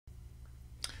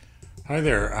Hi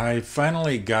there. I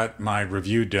finally got my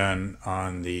review done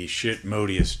on the Schiit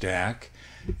Modius DAC.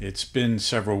 It's been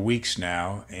several weeks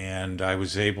now, and I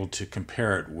was able to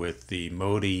compare it with the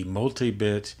Modi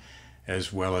multi-bit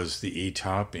as well as the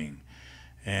e-topping.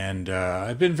 And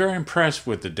I've been very impressed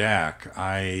with the DAC.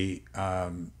 I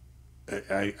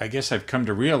guess I've come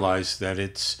to realize that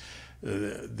it's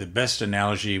the best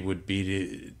analogy would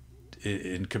be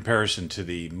in comparison to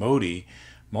the Modi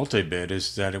multi-bit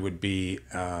is that it would be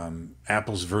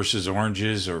apples versus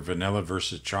oranges or vanilla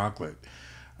versus chocolate.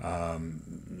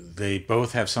 They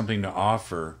both have something to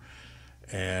offer,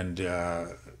 and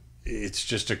it's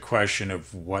just a question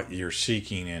of what you're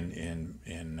seeking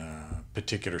in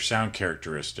particular sound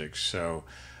characteristics. So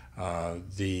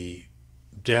the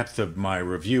depth of my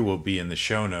review will be in the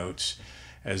show notes,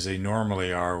 as they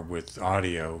normally are with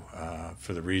audio,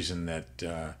 for the reason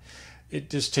that it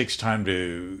just takes time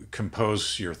to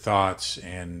compose your thoughts,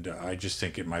 and I just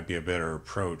think it might be a better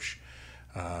approach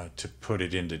to put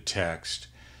it into text.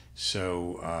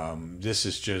 So this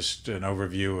is just an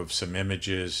overview of some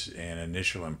images and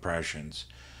initial impressions.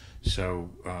 So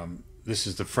this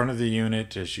is the front of the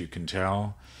unit, as you can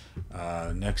tell.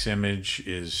 Next image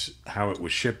is how it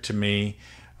was shipped to me.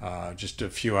 Just a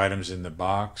few items in the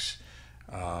box.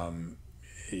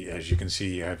 As you can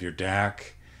see, you have your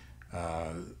DAC.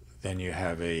 Then you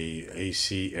have a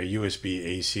USB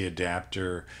AC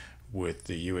adapter with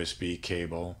the USB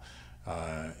cable.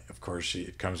 Of course,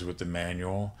 it comes with the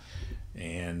manual.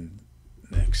 And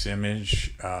next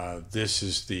image, this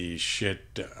is the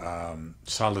Schiit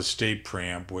solid state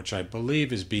preamp, which I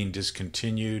believe is being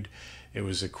discontinued. It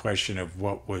was a question of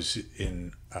what was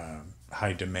in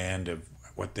high demand, of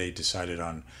what they decided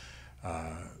on,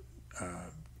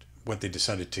 what they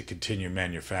decided to continue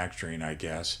manufacturing, I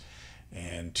guess.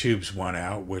 And tubes won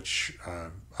out, which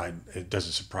it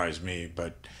doesn't surprise me,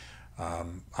 but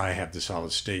I have the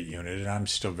solid state unit and I'm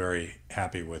still very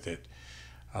happy with it.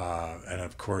 And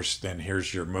of course, then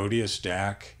here's your Modius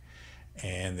DAC,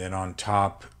 and then on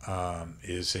top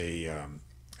is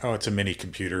it's a mini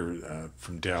computer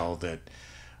from Dell that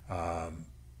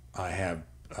I have.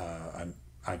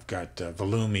 I've got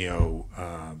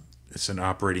Volumio. It's an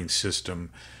operating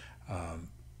system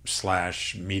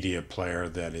slash media player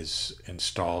that is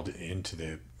installed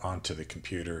onto the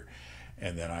computer,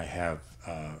 and then I have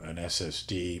an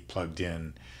SSD plugged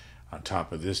in on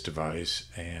top of this device,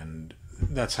 and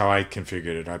that's how I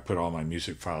configured it. I put all my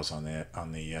music files on the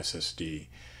SSD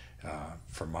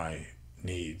for my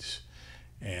needs.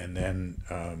 And then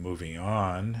moving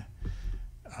on,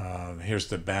 here's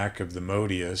the back of the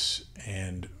Modius,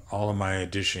 and all of my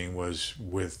auditioning was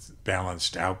with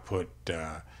balanced output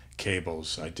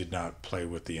cables. I did not play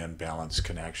with the unbalanced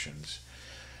connections.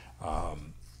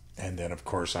 And then, of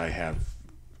course, I have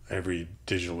every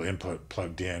digital input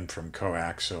plugged in, from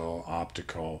coaxial,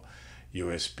 optical,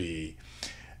 USB.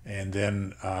 And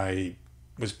then I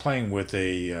was playing with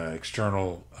a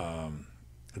external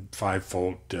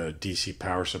 5-volt DC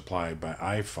power supply by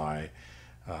iFi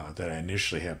that I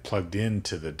initially had plugged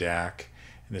into the DAC.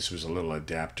 And this was a little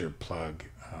adapter plug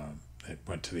that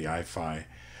went to the iFi.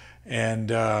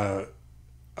 And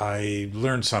I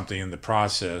learned something in the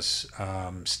process.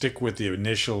 Stick with the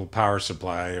initial power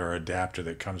supply or adapter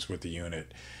that comes with the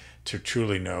unit to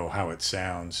truly know how it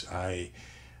sounds. I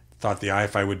thought the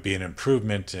iFi would be an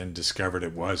improvement and discovered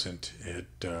it wasn't. It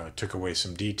took away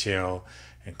some detail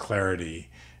and clarity,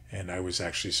 and I was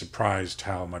actually surprised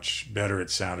how much better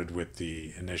it sounded with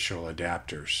the initial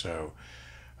adapter. So,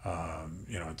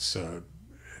 it's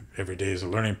every day is a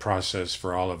learning process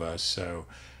for all of us. So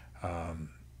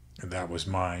that was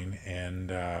mine.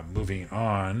 And moving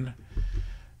on,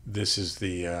 this is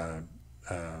the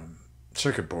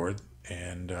circuit board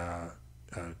and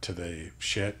to the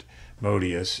Schiit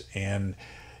Modius. And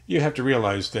you have to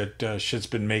realize that Schiit's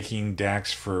been making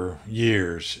DACs for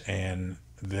years, and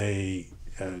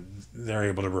they're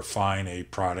able to refine a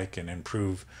product and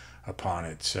improve upon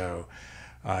it. So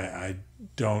I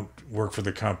don't work for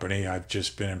the company. I've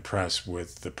just been impressed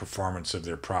with the performance of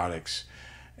their products,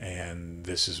 and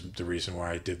this is the reason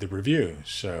why I did the review.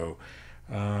 So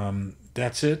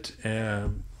that's it.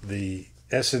 The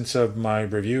essence of my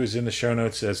review is in the show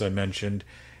notes, as I mentioned,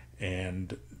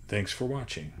 and thanks for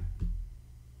watching.